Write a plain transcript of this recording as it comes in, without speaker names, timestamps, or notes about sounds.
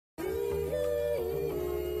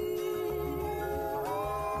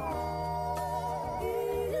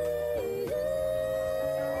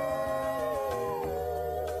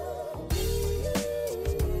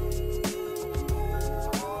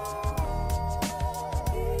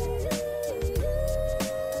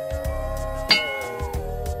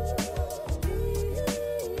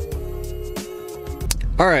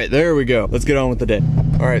All right, there we go. Let's get on with the day.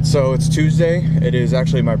 All right, so it's Tuesday. It is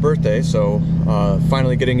actually my birthday, so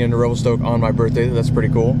finally getting into Revelstoke on my birthday. That's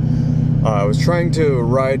pretty cool. I was trying to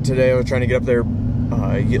ride today. I was trying to get up there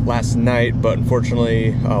last night, but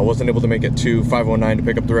unfortunately wasn't able to make it to 509 to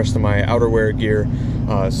pick up the rest of my outerwear gear.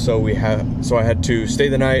 So I had to stay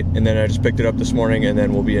the night, and then I just picked it up this morning, and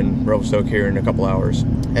then we'll be in Revelstoke here in a couple hours.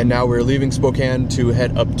 And now we're leaving Spokane to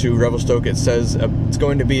head up to Revelstoke. It says it's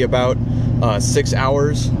going to be about 6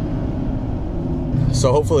 hours.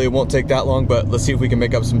 So hopefully it won't take that long, but let's see if we can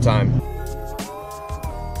make up some time.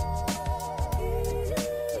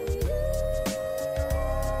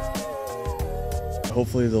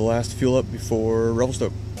 Hopefully the last fuel up before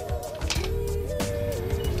Revelstoke.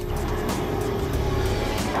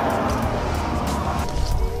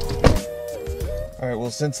 Alright, well,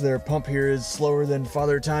 since their pump here is slower than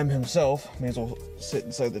Father Time himself, may as well sit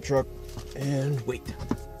inside the truck and wait.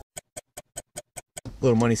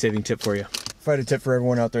 Little money saving tip for you. If I had a tip for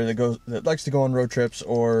everyone out there that likes to go on road trips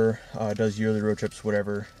or does yearly road trips,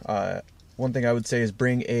 whatever, one thing I would say is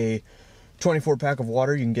bring a 24 pack of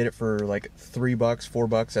water. You can get it for like $3,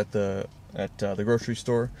 $4 at the grocery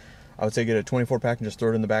store. I would say get a 24 pack and just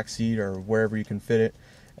throw it in the back seat or wherever you can fit it.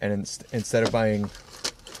 And instead of buying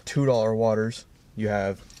 $2 waters, you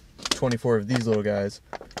have 24 of these little guys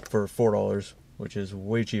for $4, which is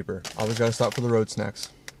way cheaper. Always gotta stop for the road snacks.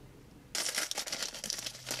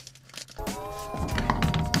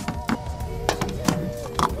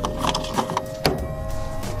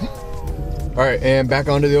 All right, and back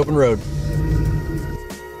onto the open road.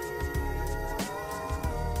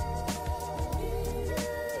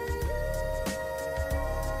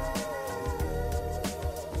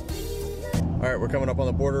 All right, we're coming up on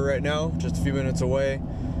the border right now, just a few minutes away.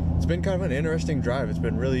 It's been kind of an interesting drive. It's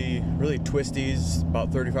been really twisties,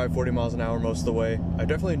 about 35, 40 miles an hour most of the way. I've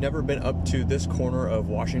definitely never been up to this corner of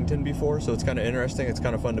Washington before, so it's kind of interesting. It's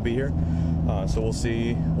kind of fun to be here. So we'll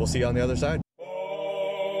see on the other side.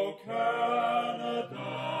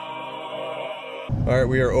 All right,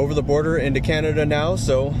 we are over the border into Canada now,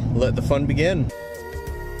 so let the fun begin.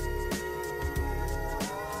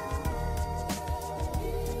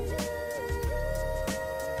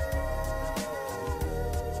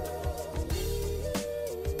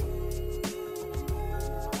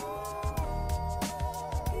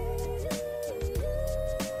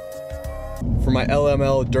 For my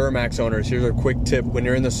LML Duramax owners, here's a quick tip when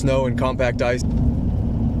you're in the snow and compact ice.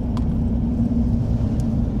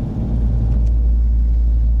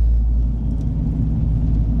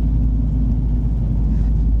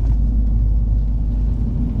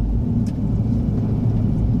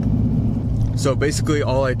 So basically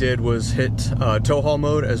all I did was hit tow haul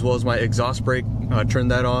mode as well as my exhaust brake,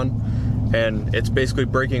 turned that on, and it's basically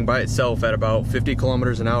braking by itself at about 50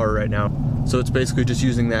 kilometers an hour right now. So it's basically just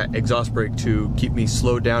using that exhaust brake to keep me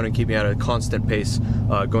slowed down and keep me at a constant pace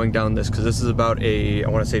going down this, because this is about I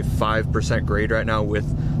want to say 5% grade right now with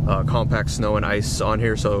compact snow and ice on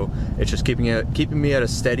here. So it's just keeping me at a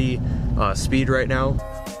steady speed right now.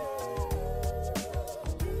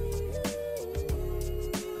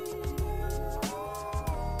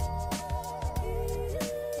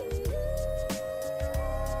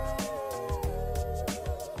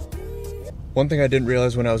 One thing I didn't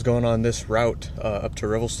realize when I was going on this route up to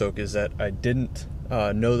Revelstoke is that I didn't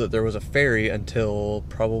know that there was a ferry until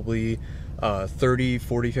probably 30,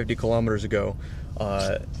 40, 50 kilometers ago.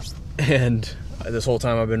 And this whole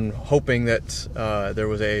time I've been hoping that there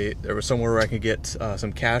was somewhere where I could get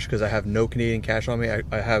some cash, because I have no Canadian cash on me.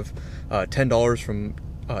 I have $10 from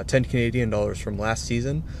 10 Canadian dollars from last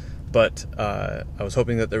season, but I was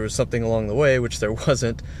hoping that there was something along the way, which there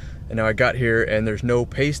wasn't. And now I got here and there's no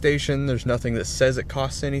pay station, there's nothing that says it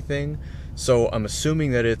costs anything. So I'm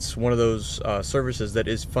assuming that it's one of those services that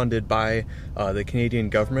is funded by the Canadian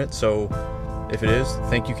government. So if it is,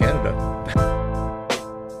 thank you, Canada.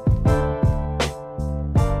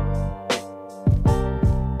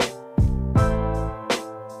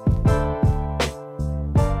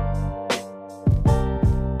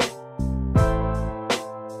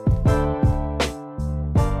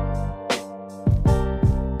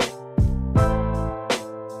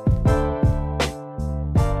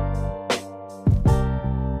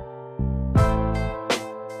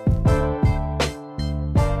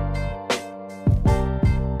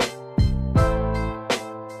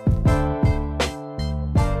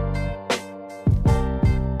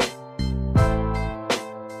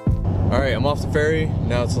 Alright, I'm off the ferry.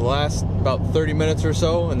 Now it's the last about 30 minutes or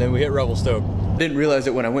so, and then we hit Revelstoke. I didn't realize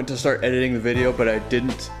it when I went to start editing the video, but I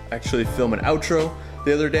didn't actually film an outro.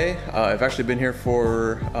 the other day. I've actually been here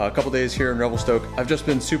for a couple days here in Revelstoke. I've just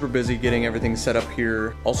been super busy getting everything set up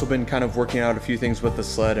here. Also been kind of working out a few things with the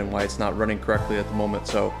sled and why it's not running correctly at the moment.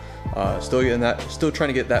 So still trying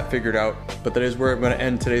to get that figured out. But that is where I'm going to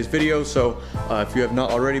end today's video. So if you have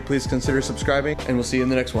not already, please consider subscribing, and we'll see you in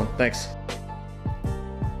the next one. Thanks.